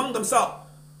 fighting among themselves?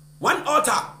 One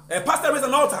altar, a pastor raises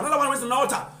an altar, another one raises an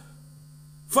altar.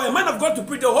 For a man of God to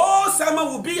preach, the whole sermon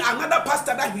will be another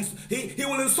pastor that he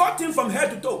will insult him from head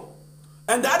to toe.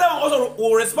 And the other one also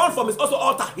will respond from his also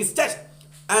altar, his church.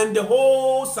 And the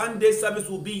whole Sunday service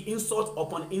will be insult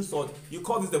upon insult. You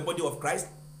call this the body of Christ?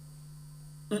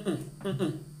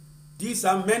 These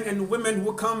are men and women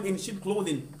who come in sheep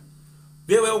clothing.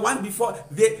 They were once before,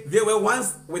 they were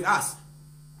once with us.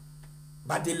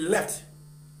 But they left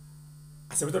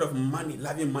as a result of money,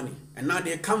 loving money. And now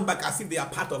they come back as if they are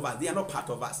part of us. They are not part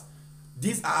of us.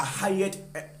 These are hired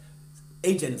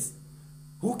agents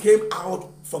who came out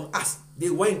from us. They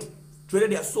went,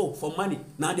 traded their soul for money.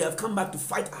 Now they have come back to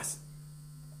fight us.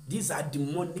 These are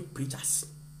demonic preachers.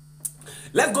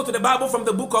 Let's go to the Bible from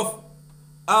the book of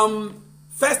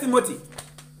 1 Timothy.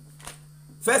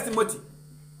 1 Timothy.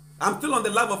 I'm still on the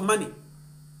love of money.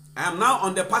 I am now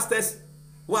on the pastors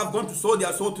who have gone to sow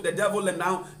their soul to the devil, and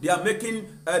now they are making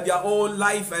their own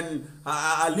life and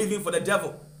are living for the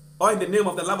devil, or in the name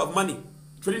of the love of money,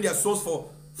 trading their souls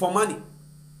for money.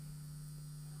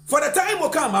 For the time will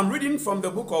come, I'm reading from the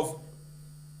book of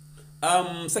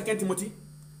 2 Timothy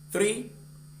 3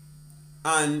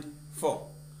 and 4.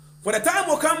 For the time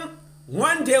will come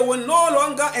when they will no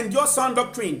longer endure sound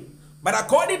doctrine, but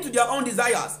according to their own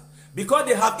desires, because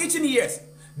they have itching ears,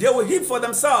 they will heap for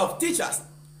themselves teachers,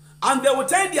 and they will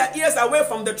turn their ears away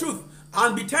from the truth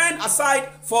and be turned aside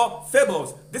for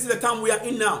fables. This is the time we are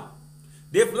in now.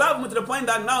 They've loved me to the point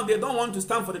that now they don't want to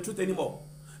stand for the truth anymore.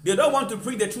 They don't want to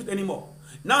preach the truth anymore.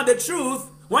 Now the truth,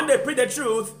 when they preach the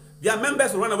truth, their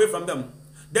members will run away from them.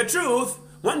 The truth,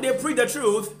 when they preach the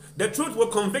truth will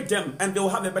convict them and they will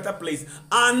have a better place.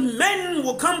 And men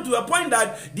will come to a point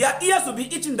that their ears will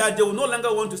be itching that they will no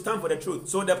longer want to stand for the truth.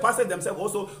 So the pastors themselves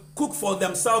also cook for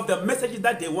themselves the messages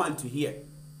that they want to hear.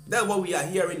 That's what we are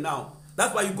hearing now.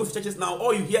 That's why you go to churches now,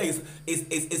 all you hear is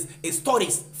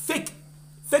stories, fake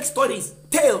stories,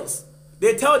 tales.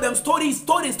 They tell them stories,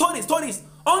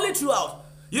 only throughout.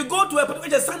 You go to a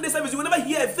particular Sunday service, you will never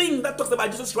hear a thing that talks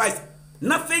about Jesus Christ.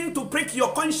 Nothing to prick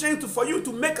your conscience, for you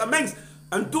to make amends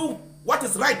and do what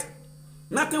is right.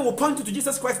 Nothing will point you to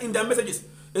Jesus Christ in their messages.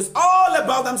 It's all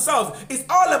about themselves. It's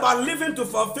all about living to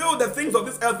fulfill the things of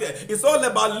this earth. It's all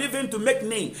about living to make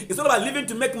name. It's all about living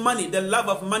to make money, the love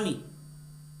of money.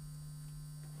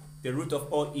 The root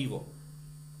of all evil.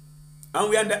 And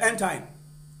we are in the end time.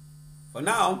 For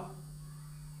now,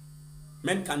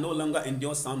 men can no longer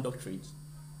endure sound doctrines.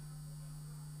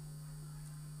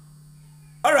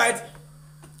 All right.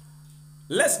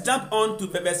 Let's jump on to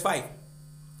verse 5.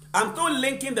 I'm still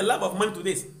linking the love of money to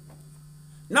this.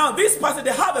 Now, this person,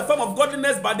 they have a form of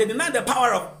godliness, but they deny the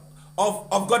power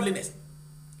of godliness.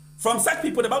 From such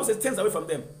people, the Bible says, turns away from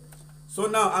them. So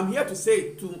now, I'm here to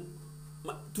say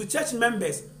to church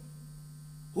members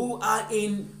who are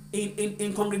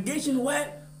in congregation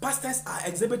where pastors are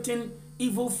exhibiting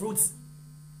evil fruits,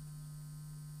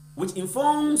 which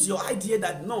informs your idea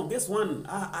that, no, this one,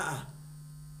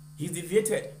 he's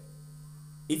deviated.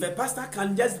 If a pastor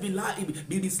can just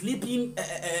be sleeping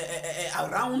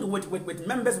around with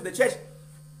members of the church,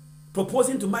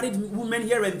 proposing to married women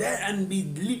here and there, and be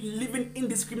living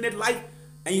indiscriminate life,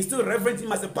 and you still reverence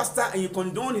him as a pastor, and you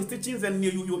condone his teachings, and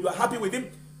you are happy with him,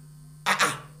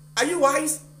 are you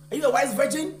wise? Are you a wise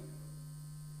virgin?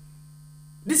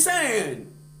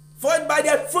 Discern, for by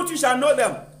their fruit you shall know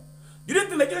them. You don't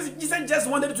think that Jesus just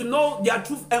wanted you to know their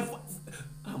truth? And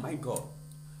oh my God.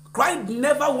 Christ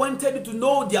never wanted you to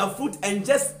know their fruit and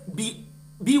just be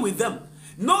with them.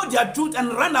 Know their truth and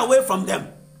run away from them.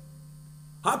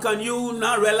 How can you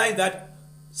now realize that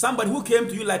Somebody who came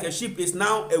to you like a sheep is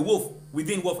now a wolf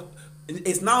within wolf.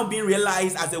 It's now being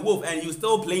realized as a wolf, and you're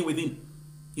still playing with him.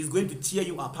 He's going to tear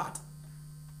you apart.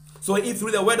 So if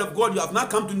through the word of God you have not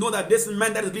come to know that this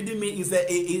man that is leading me is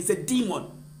a demon,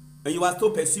 and you are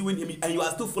still pursuing him, and you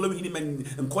are still following him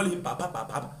and calling him Papa,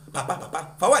 Papa, Papa, Papa.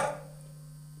 For what?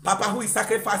 Papa who is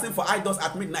sacrificing for idols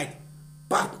at midnight.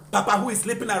 Papa who is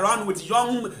sleeping around with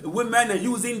young women and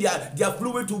using their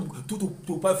fluid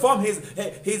to perform his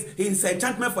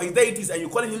enchantment for his deities, and you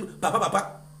calling him Papa,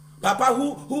 Papa. Papa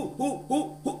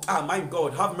who, ah, my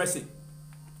God, have mercy.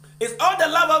 It's all the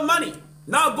love of money.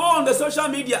 Now go on the social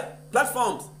media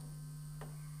platforms,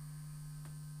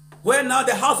 where now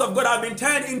the house of God has been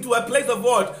turned into a place of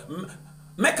what?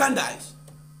 Merchandise.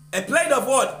 A place of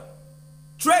what?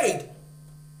 Trade.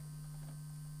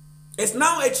 It's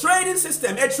now a trading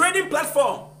system, a trading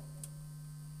platform.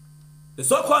 The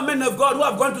so-called men of God who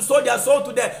have gone to sold their soul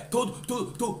to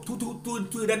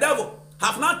the devil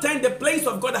have now turned the place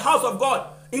of God, the house of God,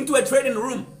 into a trading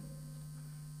room,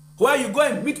 where you go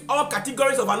and meet all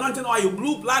categories of anointing oil,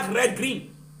 blue, black, red,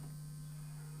 green,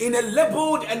 in a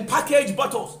labeled and packaged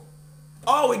bottles,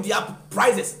 all with their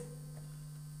prices.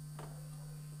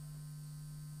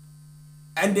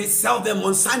 And they sell them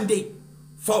on Sunday.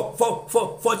 For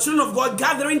children of God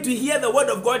gathering to hear the word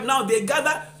of God, now they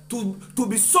gather to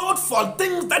be sold for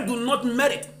things that do not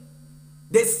merit.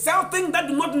 They sell things that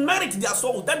do not merit their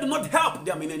soul, that do not help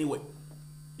them in any way.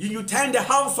 You turn the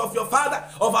house of your father,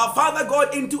 of our Father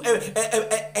God, into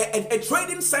a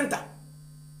trading center.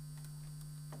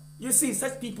 You see,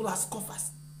 such people are scoffers.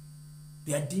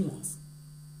 They are demons.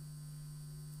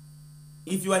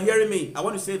 If you are hearing me, I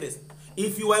want to say this.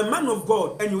 If you are a man of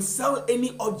God and you sell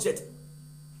any object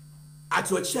at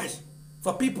your church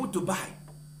for people to buy,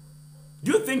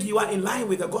 do you think you are in line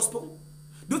with the gospel?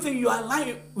 Do you think you are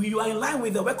in line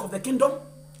with the work of the kingdom?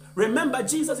 Remember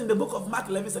Jesus in the book of Mark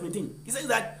 11:17. He says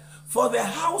that, for the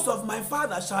house of my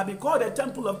Father shall be called a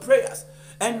temple of prayers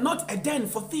and not a den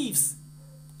for thieves.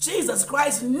 Jesus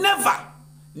Christ never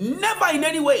in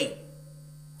any way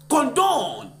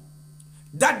condoned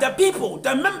that the people,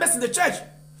 the members in the church,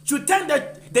 should turn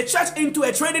the church into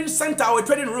a trading center or a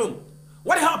trading room.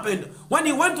 What happened when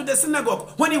he went to the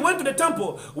synagogue, when he went to the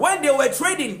temple, when they were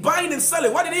trading, buying and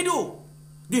selling? What did he do?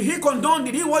 Did he condone?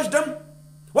 Did he watch them?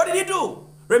 What did he do?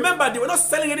 Remember, they were not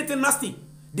selling anything nasty.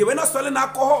 They were not selling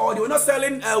alcohol, or they were not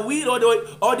selling weed, or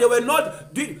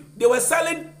they were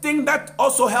selling things that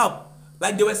also help.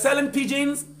 Like they were selling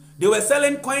pigeons, they were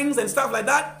selling coins and stuff like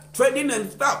that, trading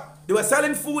and stuff. They were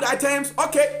selling food items.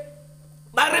 Okay.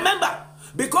 But remember,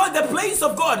 because the place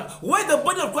of God, where the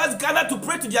body of Christ gathered to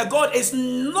pray to their God, is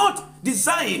not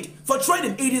designed for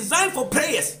trading. It is designed for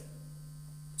prayers.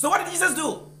 So what did Jesus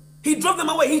do? He drove them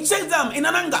away. He chased them in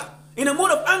an anger, in a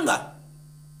mood of anger.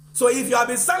 So if you have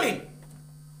been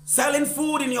selling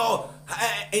food in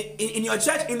your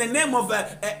church in the name of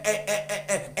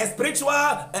a spiritual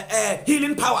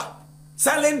healing power,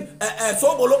 selling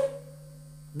sobolo.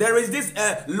 There is this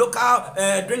local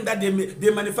drink that they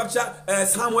manufacture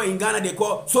somewhere in Ghana, they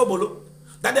call sobolo,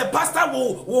 that the pastor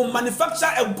will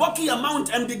manufacture a bulky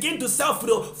amount and begin to sell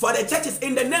for the churches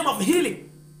in the name of healing.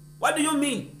 What do you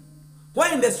mean?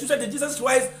 Why in the scripture did Jesus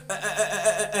Christ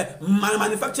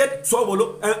manufactured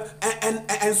sobolo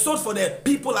and sold for the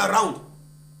people around?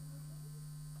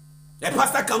 A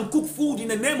pastor can cook food in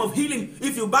the name of healing.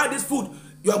 If you buy this food,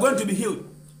 you are going to be healed.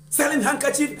 Selling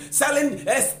handkerchiefs, selling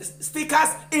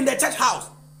stickers in the church house,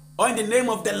 or in the name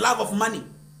of the love of money.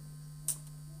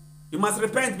 You must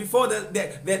repent before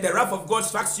the wrath of God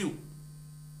strikes you.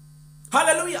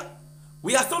 Hallelujah.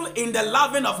 We are still in the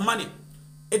loving of money.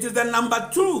 It is the number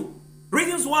 2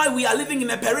 reasons why we are living in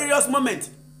a perilous moment.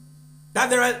 That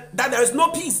there is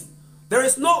no peace. There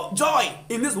is no joy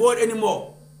in this world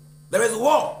anymore. There is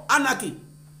war, anarchy.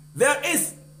 There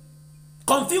is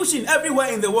confusion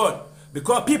everywhere in the world.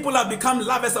 Because people have become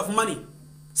lovers of money,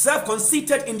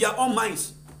 self-conceited in their own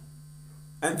minds,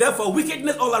 and therefore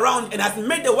wickedness all around, and has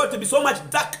made the world to be so much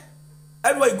dark.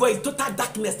 Everywhere you go is total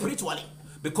darkness spiritually,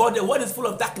 because the world is full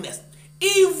of darkness.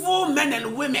 Evil men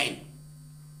and women.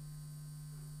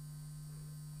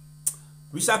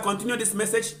 We shall continue this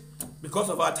message because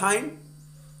of our time.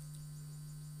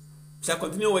 We shall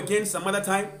continue again some other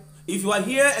time. If you are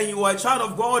here and you are a child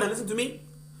of God and listen to me,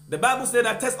 the Bible said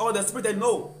that test all the spirit and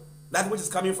know that which is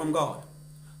coming from God.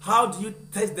 How do you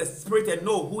test the spirit and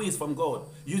know who is from God?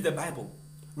 Use the Bible.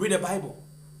 Read the Bible.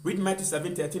 Read Matthew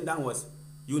 7:13 downwards.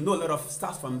 You know a lot of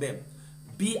stuff from them.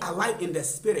 Be alive in the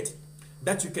spirit,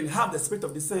 that you can have the spirit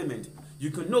of discernment.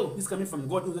 You can know who's coming from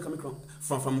God, who's coming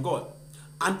from God.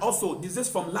 And also, this is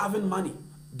from loving money.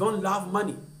 Don't love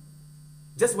money.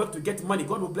 Just work to get money.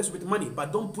 God will bless you with money,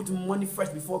 but don't put money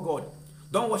first before God.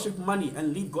 Don't worship money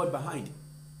and leave God behind.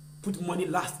 Put money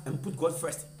last and put God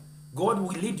first. God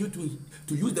will lead you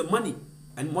to use the money,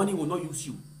 and money will not use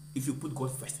you if you put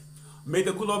God first. May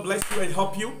the good Lord bless you and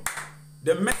help you.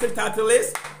 The message title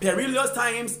is Perilous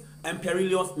Times and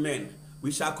Perilous Men.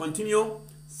 We shall continue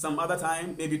some other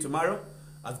time, maybe tomorrow,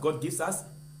 as God gives us,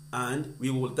 and we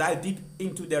will dive deep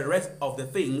into the rest of the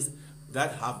things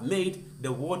that have made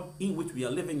the world in which we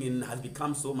are living in has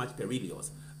become so much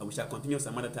perilous. And we shall continue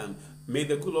some other time. May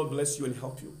the good Lord bless you and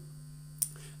help you.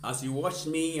 As you watch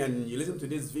me and you listen to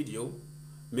this video,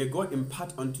 may God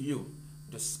impart unto you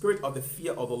the spirit of the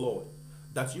fear of the Lord,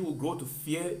 that you will grow to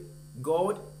fear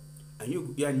God,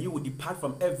 and you will depart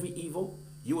from every evil.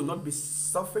 You will not be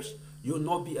selfish. You will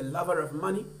not be a lover of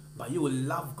money, but you will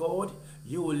love God.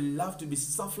 You will love to be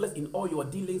selfless in all your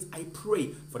dealings. I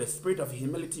pray for the spirit of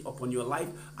humility upon your life.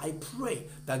 I pray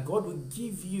that God will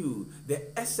give you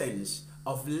the essence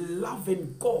of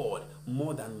loving God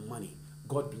more than money.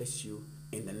 God bless you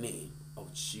in the name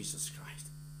of Jesus Christ.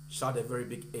 Shout a very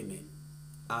big amen.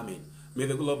 Amen. May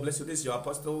the good Lord bless you. This is your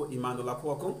apostle, Emmanuel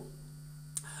Akwoko.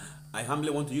 I humbly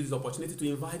want to use this opportunity to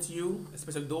invite you,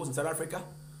 especially those in South Africa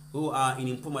who are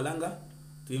in Mpumalanga,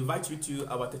 to invite you to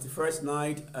our 31st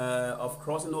night of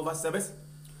crossing over service,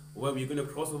 where we're going to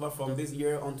cross over from this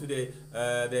year onto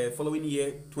the following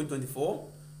year, 2024.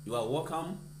 You are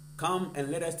welcome. Come and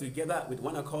let us together with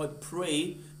one accord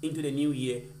pray into the new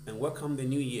year and welcome the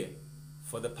new year.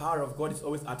 For the power of God is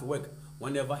always at work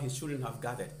whenever his children have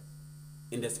gathered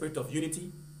in the spirit of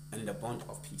unity and in the bond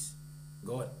of peace.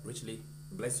 God richly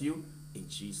bless you in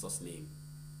Jesus' name.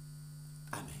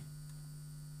 Amen.